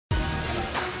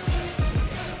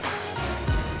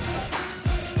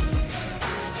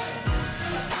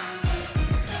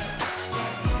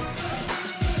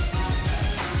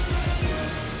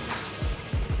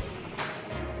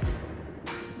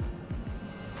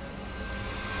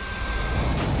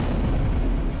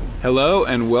Hello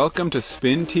and welcome to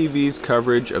Spin TV's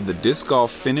coverage of the Disc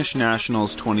Golf Finnish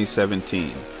Nationals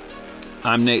 2017.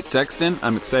 I'm Nate Sexton.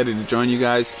 I'm excited to join you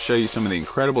guys, show you some of the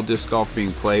incredible disc golf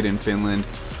being played in Finland.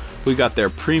 We got their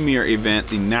premier event,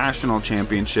 the National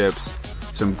Championships,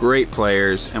 some great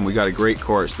players, and we got a great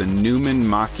course, the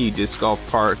Newman-Maki Disc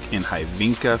Golf Park in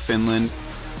Hyvinkää, Finland.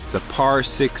 It's a par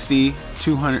 60,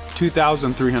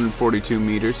 2,342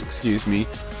 meters, excuse me.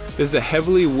 This is a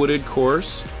heavily wooded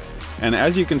course. And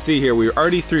as you can see here, we're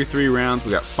already through 3 rounds.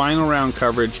 We got final round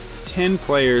coverage, 10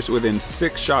 players within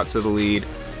 6 shots of the lead.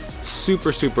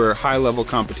 Super high level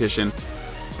competition.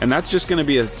 And that's just gonna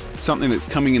be something that's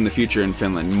coming in the future in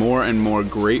Finland. More and more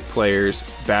great players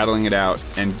battling it out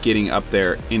and getting up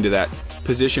there into that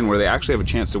position where they actually have a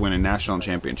chance to win a national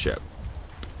championship.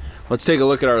 Let's take a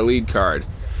look at our lead card.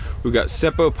 We've got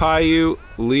Seppo Paju,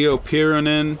 Leo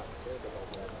Pironen,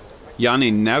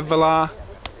 Jani Nevala,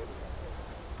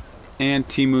 and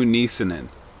Teemu Nisanen.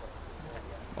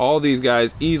 All these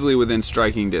guys easily within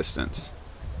striking distance.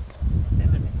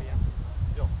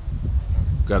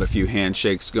 Got a few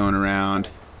handshakes going around.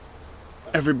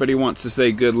 Everybody wants to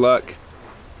say good luck.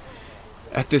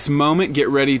 At this moment, get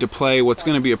ready to play what's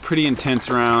going to be a pretty intense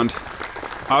round.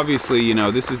 Obviously, you know,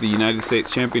 this is the United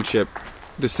States Championship.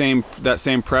 That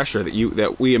same pressure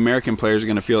that we American players are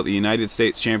going to feel at the United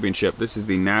States Championship. This is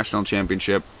the National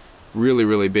Championship.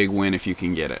 Really big win if you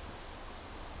can get it.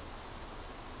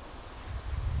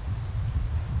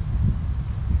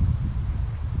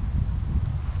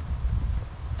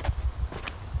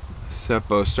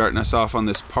 Seppo starting us off on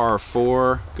this par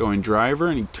 4, going driver,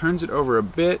 and he turns it over a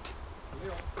bit.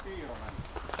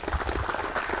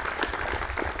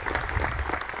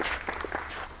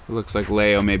 It looks like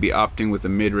Leo may be opting with the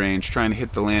mid-range, trying to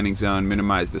hit the landing zone,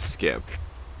 minimize the skip.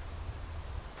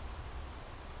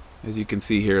 As you can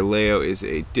see here, Leo is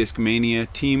a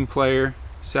Discmania team player.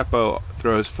 Seppo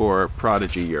throws for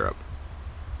Prodigy Europe.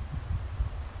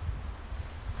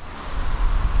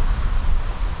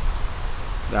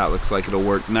 That looks like it'll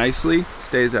work nicely.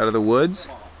 Stays out of the woods.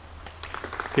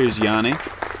 Here's Jani.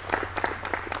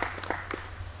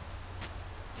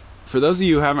 For those of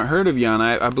you who haven't heard of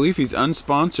Jani, I believe he's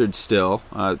unsponsored still.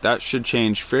 That should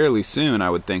change fairly soon, I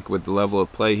would think, with the level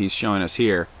of play he's showing us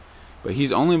here. But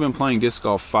he's only been playing disc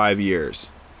golf 5 years.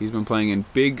 He's been playing in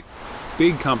big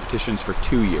competitions for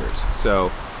 2 years.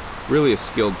 So, really a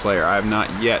skilled player. I have not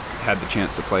yet had the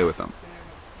chance to play with him.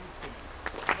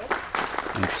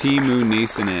 And Teemu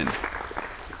Nisanen,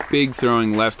 big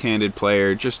throwing left-handed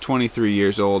player, just 23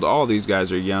 years old. All these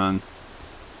guys are young.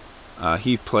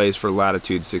 He plays for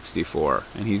Latitude 64,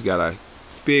 and he's got a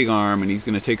big arm, and he's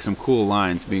going to take some cool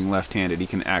lines. Being left-handed, he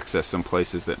can access some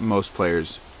places that most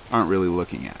players aren't really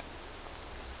looking at.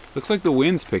 Looks like the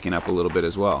wind's picking up a little bit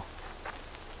as well.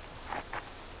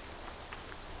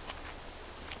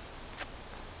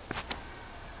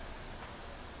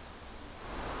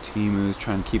 Teemu's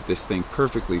trying to keep this thing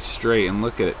perfectly straight, and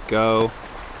look at it go.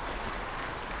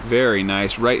 Very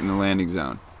nice, right in the landing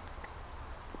zone.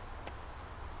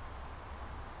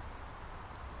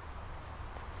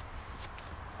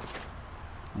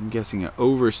 I'm guessing an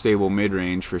overstable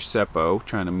mid-range for Seppo,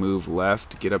 trying to move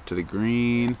left, get up to the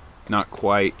green. Not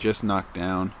quite, just knocked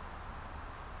down.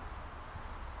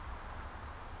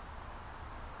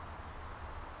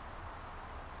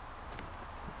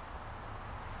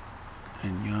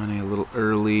 And Jani a little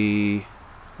early.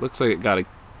 Looks like it got a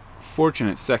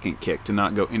fortunate second kick to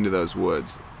not go into those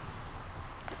woods.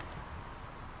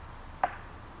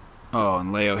 Oh,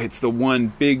 and Leo hits the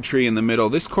one big tree in the middle.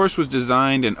 This course was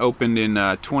designed and opened in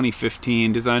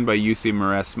 2015, designed by UC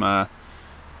Maresma.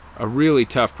 A really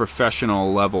tough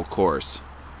professional level course.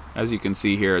 As you can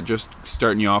see here, just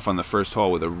starting you off on the first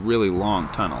hole with a really long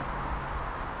tunnel.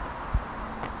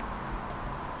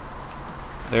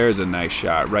 There's a nice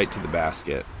shot right to the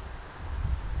basket.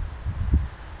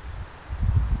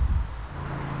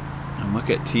 And look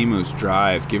at Teemu's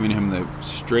drive, giving him the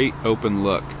straight open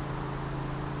look.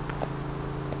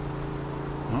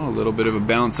 Oh, a little bit of a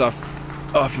bounce off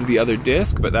of the other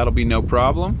disc, but that'll be no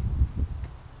problem.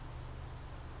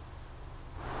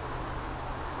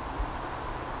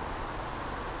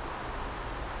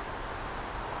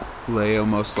 Leo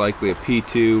most likely a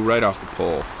P2 right off the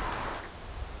pole.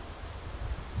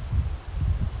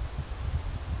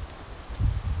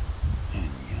 And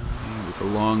Jani with a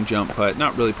long jump putt,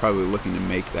 not really probably looking to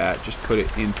make that, just put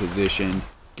it in position,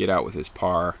 get out with his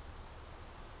par.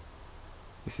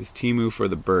 This is Teemu for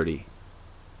the birdie.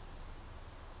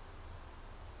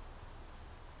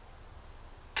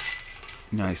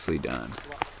 Nicely done.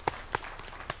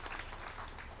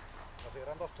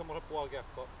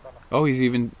 Oh,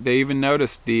 they even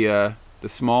noticed the The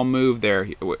small move there.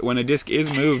 When a disc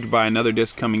is moved by another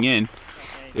disc coming in,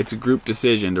 it's a group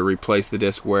decision to replace the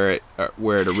disc where it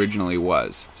originally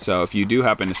was. So if you do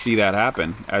happen to see that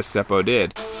happen, as Seppo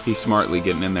did, he's smartly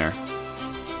getting in there.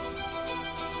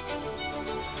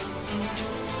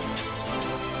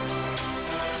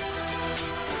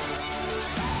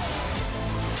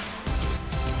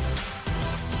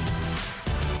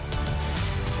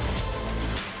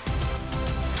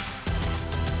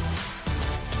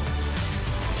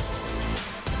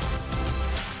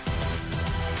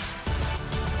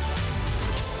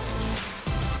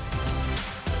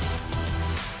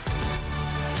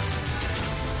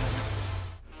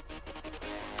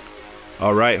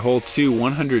 All right, hole 2,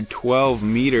 112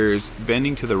 meters,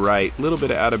 bending to the right, a little bit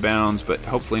out of bounds, but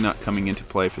hopefully not coming into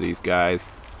play for these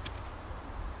guys.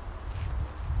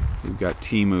 We've got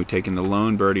Teemu taking the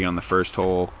lone birdie on the first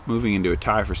hole, moving into a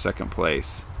tie for second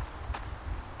place.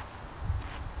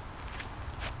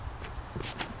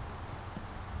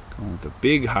 Going with the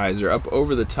big hyzer up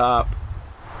over the top.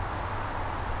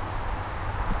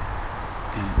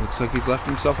 And it looks like he's left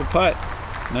himself a putt.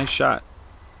 Nice shot.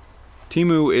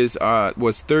 Teemu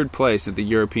was third place at the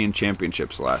European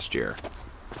Championships last year.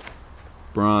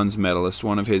 Bronze medalist,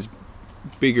 one of his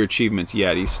bigger achievements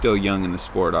yet. He's still young in the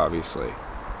sport, obviously.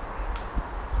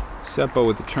 Seppo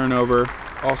with the turnover,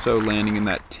 also landing in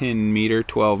that 10 meter,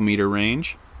 12 meter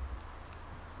range.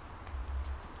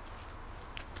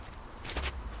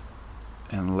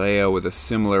 And Leo with a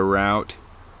similar route.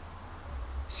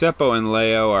 Seppo and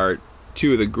Leo are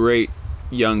two of the great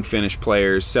young Finnish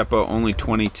players. Seppo only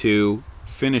 22,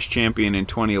 Finnish champion in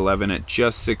 2011 at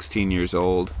just 16 years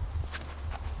old.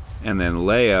 And then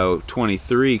Leo,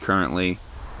 23 currently,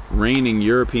 reigning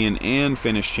European and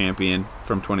Finnish champion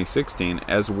from 2016,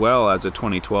 as well as a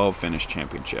 2012 Finnish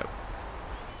championship.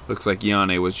 Looks like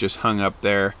Janne was just hung up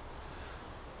there.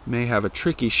 May have a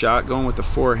tricky shot going with the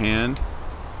forehand.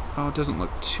 Oh, it doesn't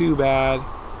look too bad.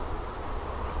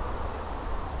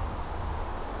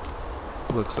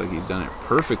 Looks like he's done it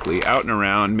perfectly, out and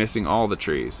around, missing all the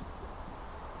trees.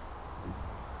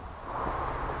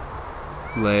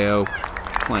 Leo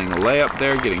playing a layup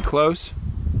there, getting close.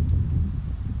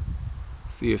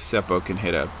 See if Seppo can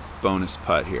hit a bonus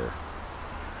putt here.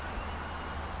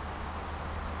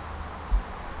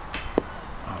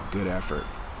 Oh, good effort.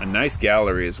 A nice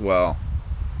gallery as well.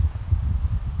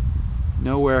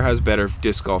 Nowhere has better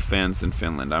disc golf fans than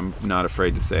Finland. I'm not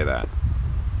afraid to say that.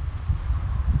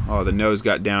 Oh, the nose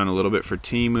got down a little bit for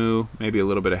Teemu. Maybe a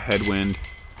little bit of headwind.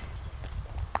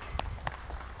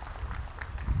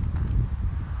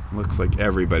 Looks like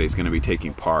everybody's going to be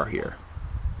taking par here.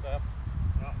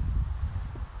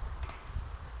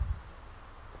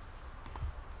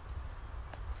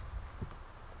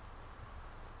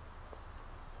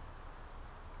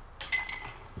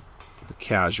 A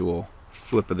casual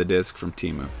flip of the disc from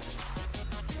Teemu.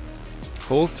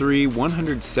 Hole 3,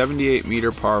 178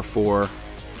 meter par 4.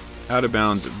 Out of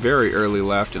bounds very early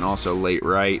left and also late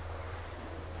right.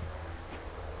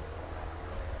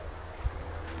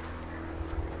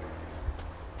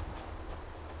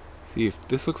 See if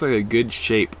this looks like a good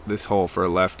shape, this hole, for a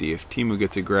lefty, if Teemu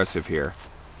gets aggressive here,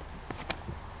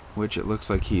 which it looks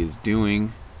like he is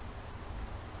doing.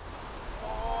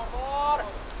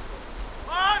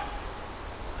 I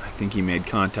think he made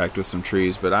contact with some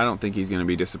trees, but I don't think he's going to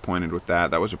be disappointed with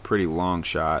that. That was a pretty long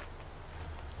shot.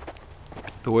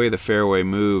 The way the fairway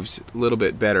moves, a little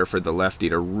bit better for the lefty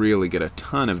to really get a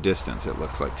ton of distance, it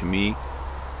looks like to me.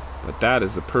 But that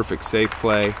is the perfect safe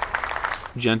play.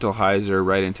 Gentle hyzer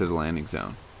right into the landing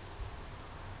zone.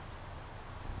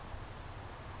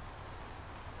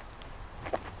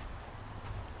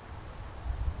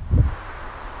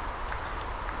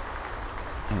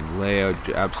 And Leo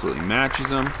absolutely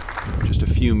matches him. Just a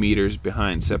few meters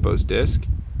behind Seppo's disc.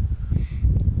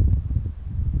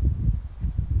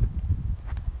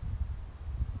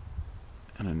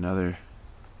 And another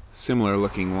similar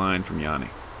looking line from Janne.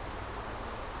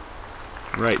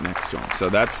 Right next to him. So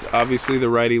that's obviously the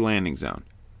righty landing zone.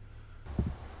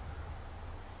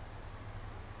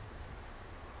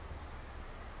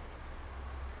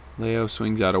 Leo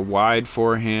swings out a wide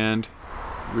forehand.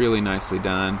 Really nicely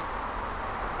done.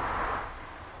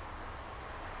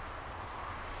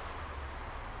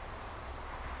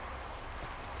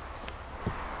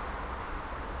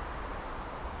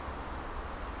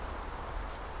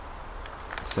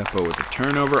 Seppo with the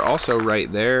turnover, also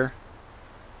right there.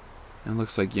 And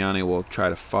looks like Janne will try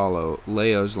to follow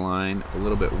Leo's line a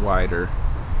little bit wider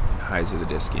and hyzer the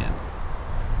disc in.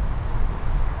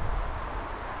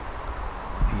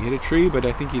 He hit a tree, but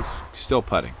I think he's still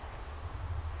putting.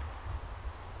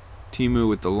 Teemu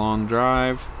with the long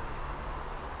drive.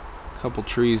 Couple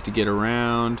trees to get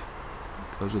around.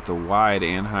 Goes with the wide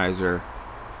Anheuser.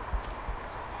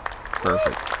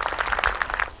 Perfect.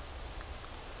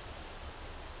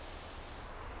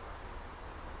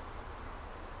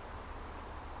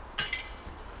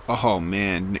 Oh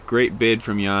man, great bid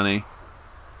from Janne.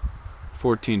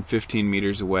 14, 15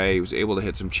 meters away. He was able to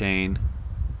hit some chain.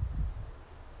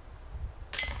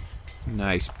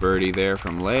 Nice birdie there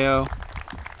from Leo.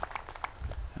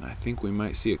 And I think we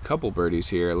might see a couple birdies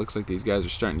here. It looks like these guys are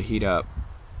starting to heat up.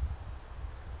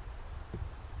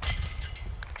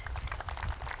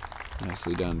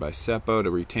 Nicely done by Seppo to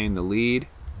retain the lead.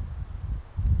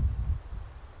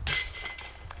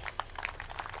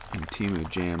 And Teemu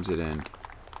jams it in.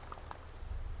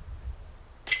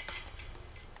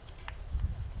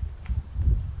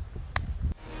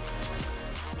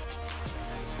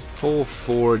 Hole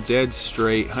 4, dead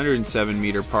straight, 107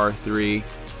 meter par 3.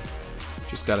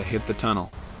 Just got to hit the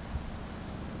tunnel.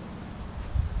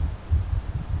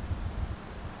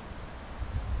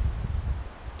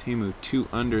 Teemu 2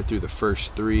 under through the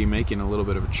first 3, making a little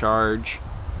bit of a charge.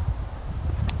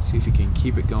 See if he can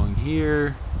keep it going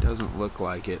here. Doesn't look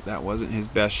like it. That wasn't his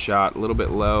best shot. A little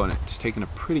bit low, and it's taken a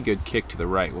pretty good kick to the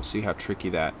right. We'll see how tricky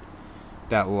that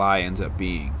lie ends up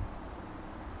being.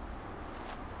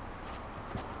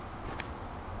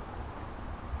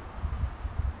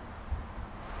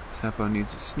 Seppo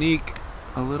needs to sneak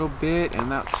a little bit,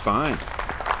 and that's fine.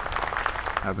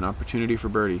 Have an opportunity for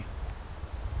birdie.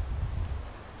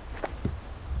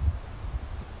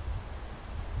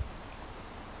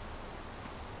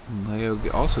 And Leo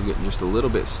also getting just a little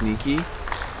bit sneaky.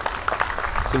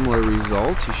 Similar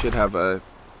result. He should have a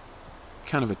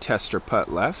kind of a tester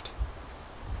putt left.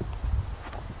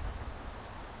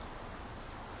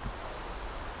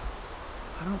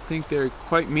 I don't think they're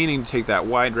quite meaning to take that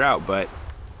wide route, but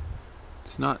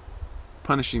it's not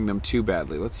punishing them too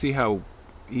badly. Let's see how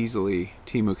easily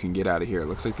Teemu can get out of here. It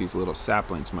looks like these little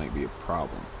saplings might be a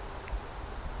problem.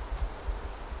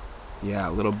 Yeah,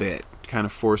 a little bit. Kind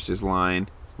of forced his line.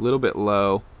 A little bit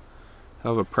low.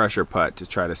 Hell of a pressure putt to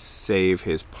try to save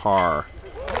his par.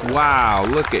 Wow,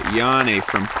 look at Janne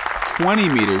from 20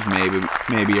 meters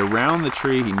maybe around the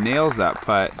tree. He nails that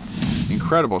putt.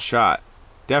 Incredible shot.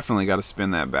 Definitely got to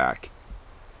spin that back.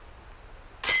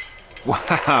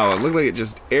 Wow, it looked like it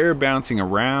just air bouncing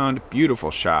around. Beautiful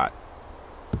shot.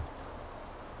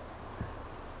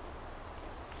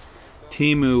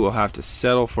 Teemu will have to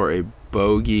settle for a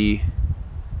bogey.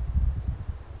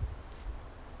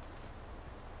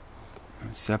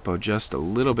 And Seppo just a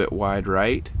little bit wide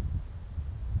right.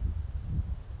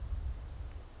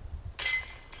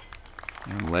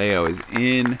 And Leo is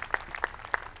in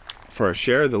for a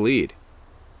share of the lead.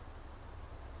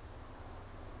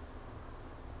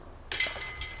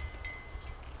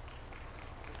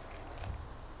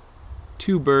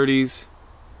 Two birdies,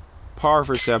 par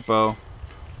for Seppo,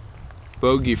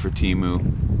 bogey for Teemu,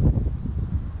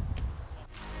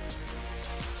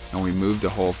 and we move to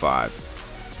hole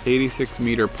 5. 86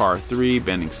 meter par 3,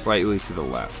 bending slightly to the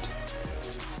left.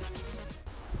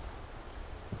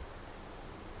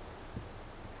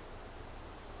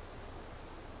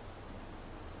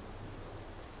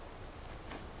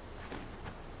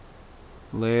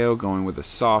 Leo going with a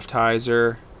soft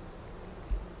hyzer.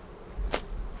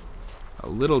 A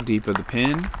little deep of the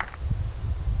pin.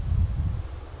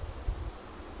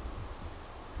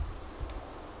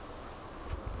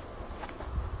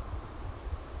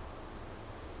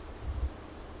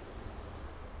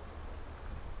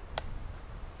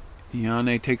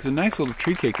 Janne takes a nice little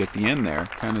tree kick at the end there.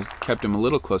 Kind of kept him a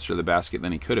little closer to the basket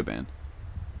than he could have been.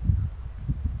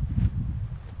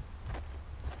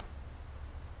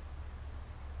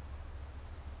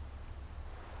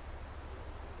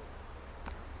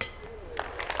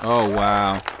 Oh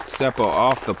wow, Seppo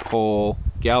off the pole,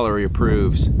 gallery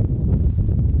approves.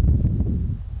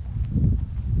 And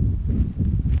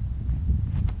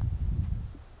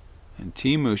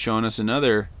Teemu showing us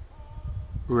another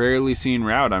rarely seen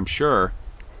route, I'm sure.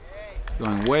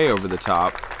 Going way over the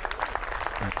top.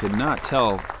 I could not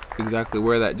tell exactly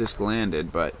where that disc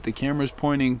landed, but the camera's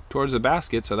pointing towards the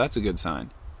basket, so that's a good sign.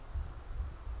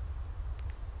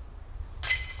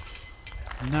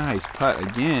 Nice putt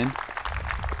again.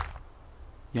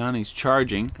 Janne's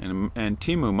charging, and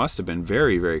Teemu must have been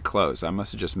very, very close. I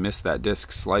must have just missed that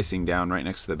disc slicing down right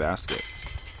next to the basket.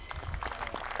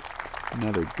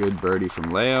 Another good birdie from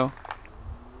Leo.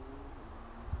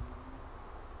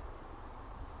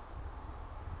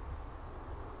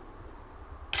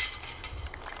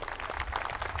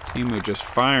 Teemu just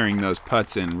firing those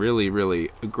putts in really, really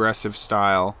aggressive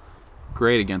style.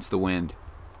 Great against the wind.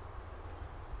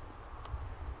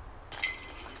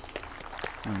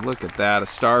 And look at that, a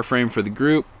star frame for the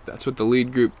group. That's what the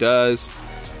lead group does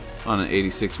on an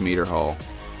 86-meter hole.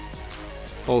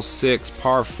 Hole 6,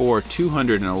 par 4,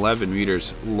 211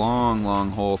 meters,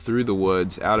 long hole through the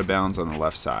woods, out of bounds on the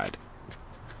left side.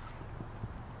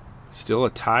 Still a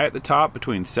tie at the top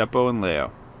between Seppo and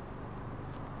Leo.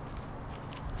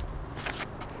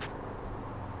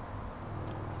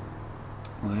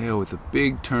 Leo with a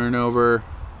big turnover,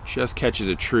 just catches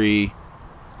a tree.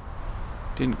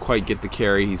 Didn't quite get the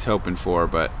carry he's hoping for,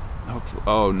 but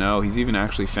oh no, he's even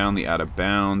actually found the out of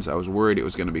bounds. I was worried it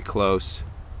was going to be close.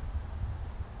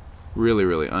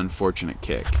 Really unfortunate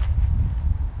kick.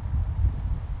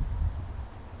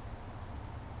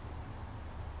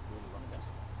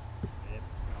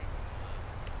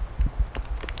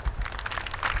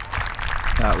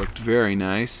 That looked very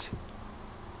nice.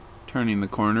 Turning the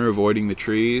corner, avoiding the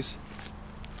trees.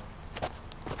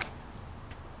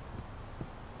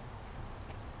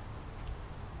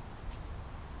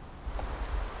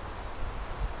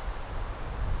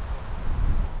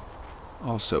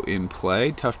 Also in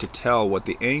play. Tough to tell what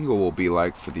the angle will be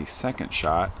like for the second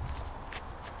shot.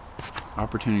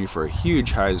 Opportunity for a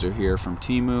huge hyzer here from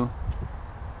Teemu.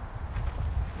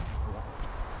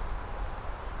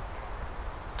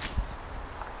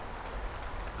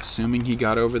 Assuming he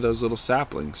got over those little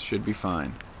saplings, should be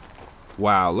fine.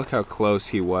 Wow, look how close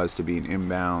he was to being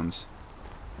inbounds.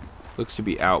 Looks to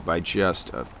be out by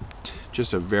just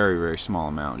a very small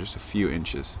amount, just a few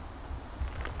inches.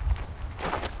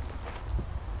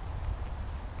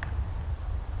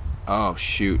 Oh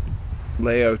shoot,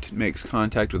 Leo makes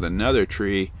contact with another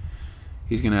tree.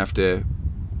 He's gonna have to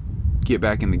get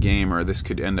back in the game, or this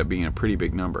could end up being a pretty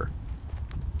big number.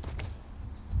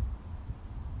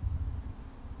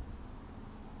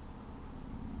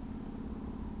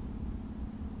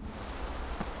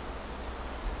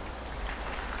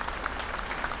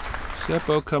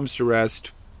 Seppo comes to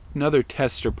rest. Another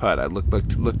tester putt. It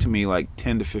looked to me like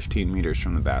 10 to 15 meters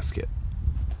from the basket.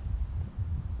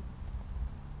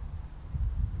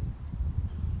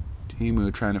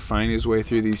 Teemu trying to find his way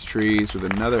through these trees with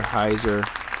another hyzer.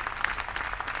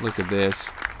 Look at this.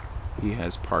 He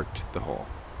has parked the hole.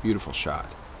 Beautiful shot.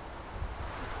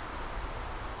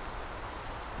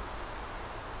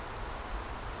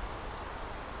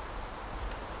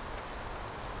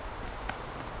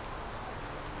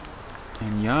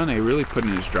 And Janne really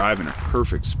putting his drive in a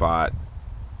perfect spot.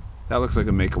 That looks like a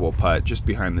makeable putt just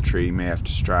behind the tree. May have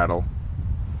to straddle.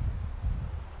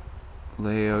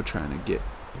 Leo trying to get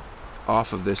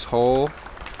off of this hole.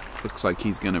 Looks like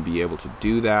he's going to be able to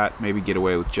do that. Maybe get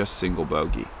away with just single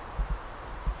bogey.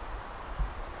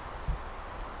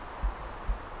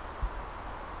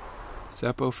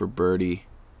 Seppo for birdie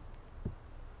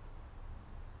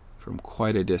from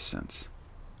quite a distance.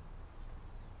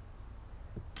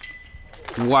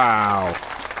 Wow.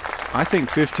 I think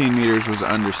 15 meters was an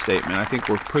understatement. I think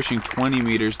we're pushing 20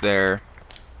 meters there.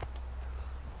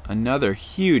 Another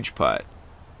huge putt.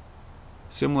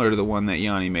 Similar to the one that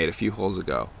Yanni made a few holes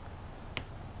ago.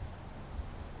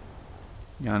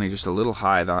 Yanni just a little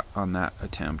high on that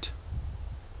attempt.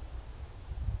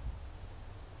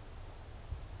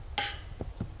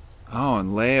 Oh,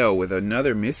 and Leo with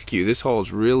another miscue. This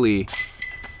hole's really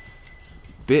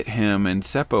bit him, and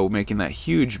Seppo making that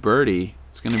huge birdie.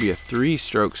 It's going to be a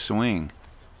 3-stroke swing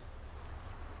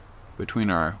between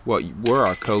what were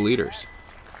our co-leaders.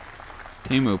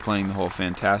 Teemu playing the hole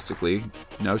fantastically.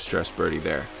 No stress birdie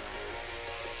there.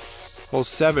 Hole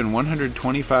 7,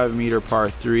 125-meter par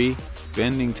 3.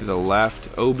 Bending to the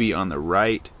left. OB on the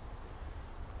right.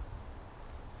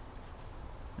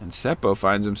 And Seppo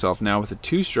finds himself now with a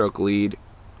 2-stroke lead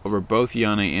over both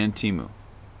Janne and Teemu.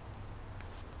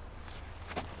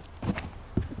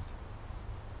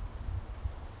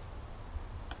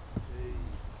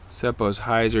 Seppo's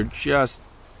hyzer just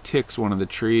ticks one of the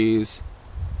trees.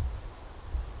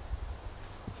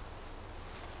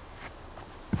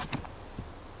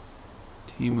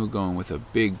 Teemu going with a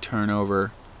big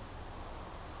turnover.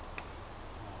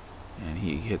 And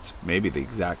he hits maybe the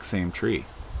exact same tree.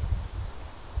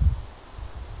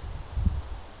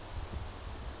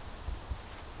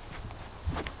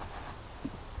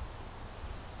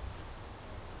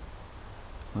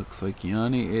 Looks like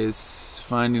Yanni is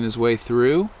finding his way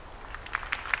through.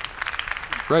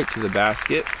 Right to the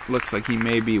basket. Looks like he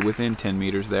may be within 10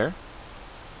 meters there.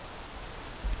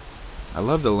 I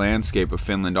love the landscape of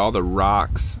Finland. All the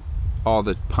rocks, all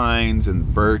the pines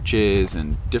and birches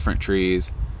and different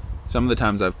trees. Some of the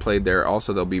times I've played there,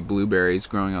 also there'll be blueberries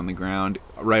growing on the ground,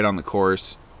 right on the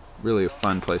course. Really a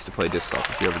fun place to play disc golf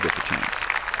if you ever get the chance.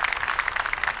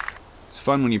 It's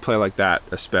fun when you play like that,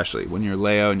 especially when you're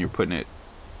Leo and you're putting it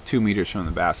 2 meters from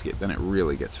the basket, then it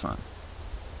really gets fun.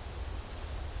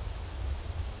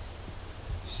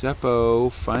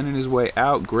 Seppo finding his way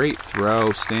out. Great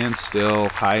throw. Stands still.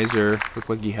 Hyzer. Looked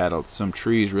like he had some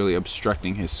trees really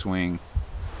obstructing his swing.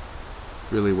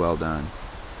 Really well done.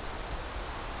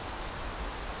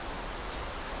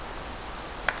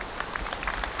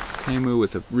 Teemu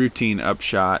with a routine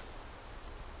upshot.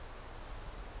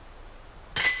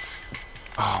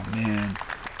 Oh man.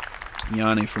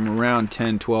 Yanni from around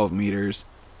 10-12 meters.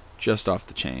 Just off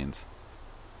the chains.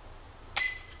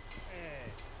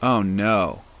 Oh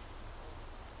no.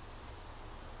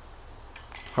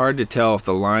 Hard to tell if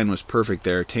the line was perfect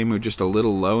there. Teemu just a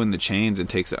little low in the chains and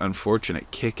takes an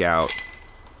unfortunate kick out.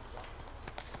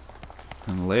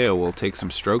 And Leo will take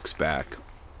some strokes back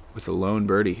with a lone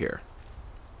birdie here.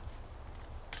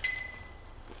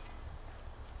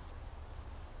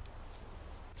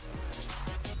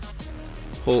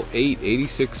 Hole 8,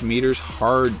 86 meters,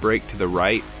 hard break to the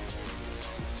right.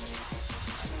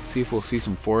 See if we'll see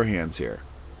some forehands here.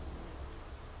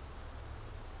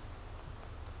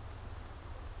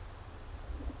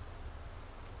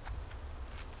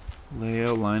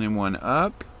 Leo lining one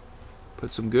up.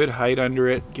 Put some good height under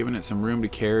it, giving it some room to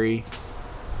carry.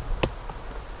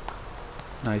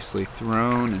 Nicely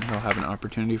thrown, and he'll have an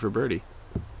opportunity for birdie.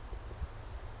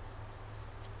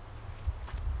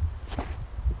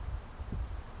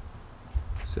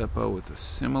 Seppo with a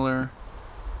similar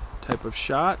type of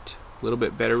shot. A little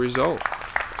bit better result.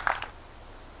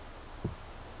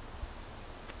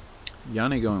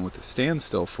 Yanni going with the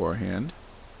standstill forehand.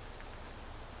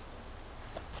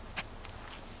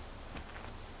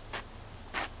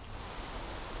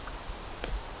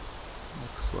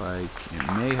 Looks like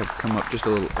it may have come up just a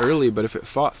little early, but if it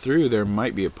fought through, there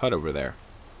might be a putt over there.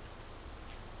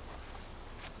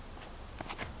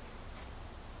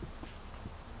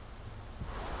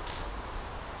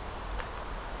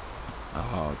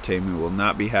 Oh, Teemu will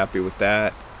not be happy with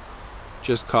that.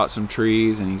 Just caught some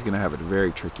trees, and he's going to have a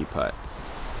very tricky putt.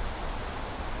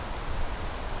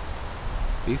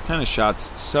 These kind of shots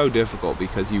so difficult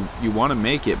because you want to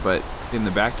make it, but in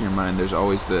the back of your mind, there's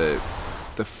always the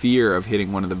fear of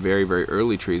hitting one of the very, very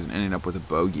early trees and ending up with a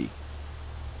bogey.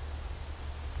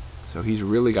 So he's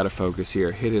really got to focus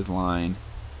here, hit his line.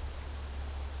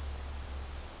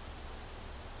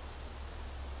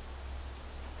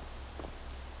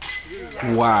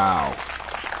 Wow.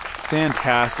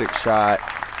 Fantastic shot.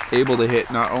 Able to hit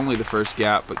not only the first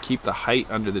gap, but keep the height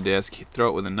under the disc. Throw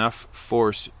it with enough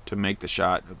force to make the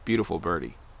shot. A beautiful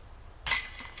birdie.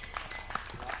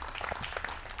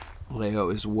 Leo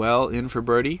is well in for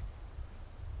birdie.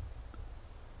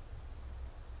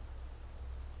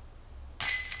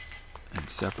 And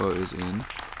Seppo is in.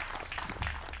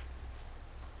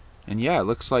 And yeah, it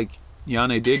looks like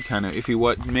Yanni did kind of, if he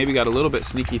maybe got a little bit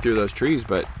sneaky through those trees,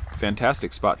 but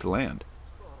fantastic spot to land.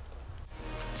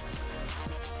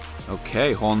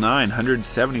 Okay, hole 9,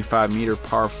 175 meter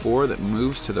par 4 that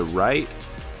moves to the right.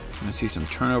 I'm going to see some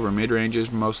turnover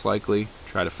mid-ranges most likely.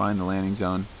 Try to find the landing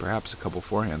zone. Perhaps a couple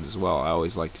forehands as well. I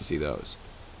always like to see those.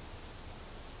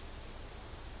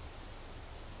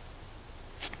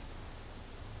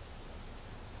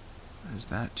 Is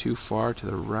that too far to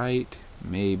the right?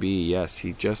 Maybe, yes.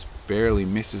 He just barely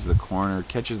misses the corner.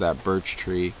 Catches that birch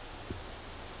tree.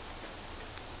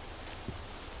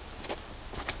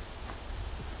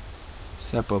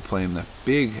 Seppo playing the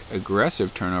big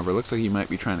aggressive turnover. Looks like he might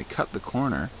be trying to cut the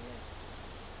corner.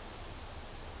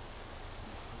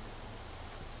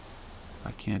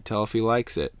 I can't tell if he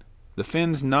likes it. The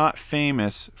Finns not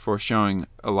famous for showing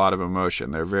a lot of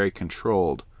emotion. They're very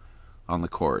controlled on the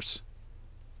course.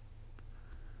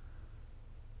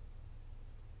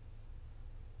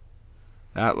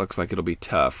 That looks like it'll be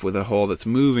tough. With a hole that's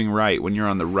moving right, when you're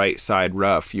on the right side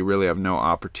rough, you really have no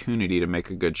opportunity to make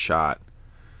a good shot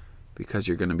because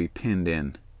you're going to be pinned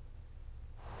in.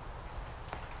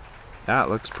 That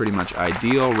looks pretty much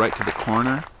ideal, right to the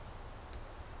corner.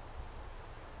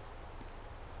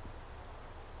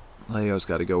 Leo's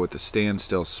got to go with the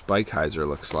standstill spike hyzer,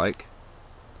 looks like.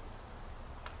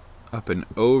 Up and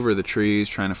over the trees,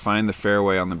 trying to find the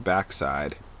fairway on the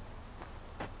backside.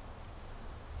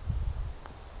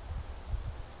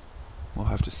 We'll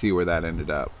have to see where that ended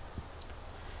up.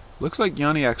 Looks like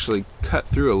Yanni actually cut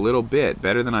through a little bit,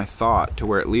 better than I thought, to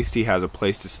where at least he has a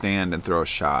place to stand and throw a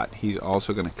shot. He's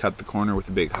also going to cut the corner with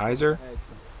a big hyzer.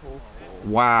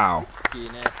 Wow.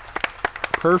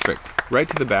 Perfect. Right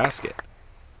to the basket.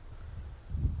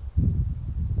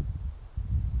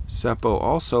 Seppo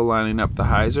also lining up the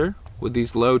hyzer. With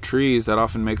these low trees, that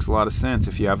often makes a lot of sense.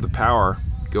 If you have the power,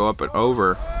 go up and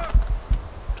over.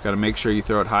 You've got to make sure you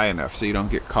throw it high enough so you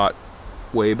don't get caught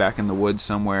way back in the woods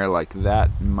somewhere like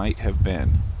that might have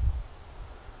been.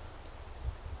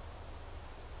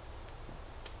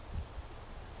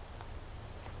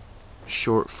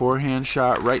 Short forehand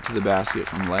shot right to the basket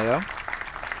from Leo.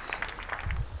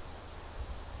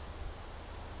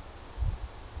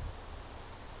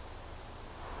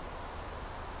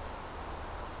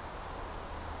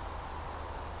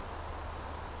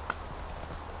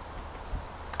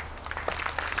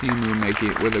 Timu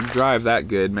making it with a drive that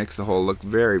good makes the hole look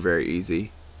very, very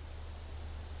easy.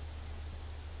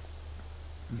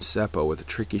 And Seppo with a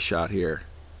tricky shot here.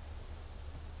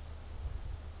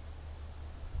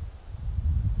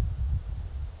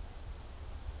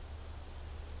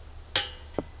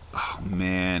 Oh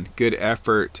man, good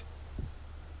effort.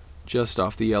 Just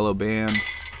off the yellow band.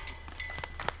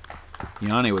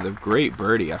 Yanni with a great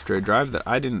birdie after a drive that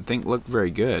I didn't think looked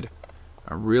very good.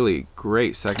 A really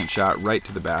great second shot right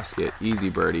to the basket. Easy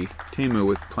birdie. Timu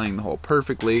with playing the hole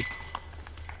perfectly.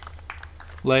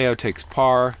 Leo takes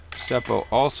par. Seppo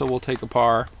also will take a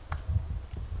par.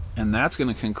 And that's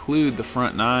going to conclude the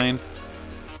front nine.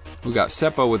 We got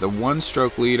Seppo with a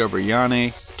 1-stroke lead over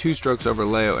Yanni, 2 strokes over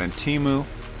Leo and Timu.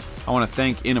 I want to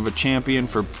thank Innova Champion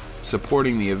for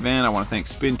supporting the event. I want to thank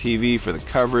Spin TV for the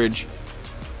coverage.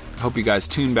 I hope you guys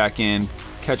tune back in.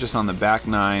 Catch us on the back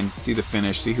nine, see the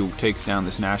finish, see who takes down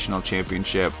this national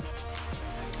championship.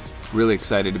 Really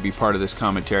excited to be part of this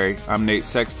commentary. I'm Nate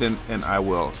Sexton, and I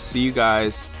will see you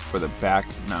guys for the back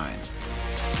nine.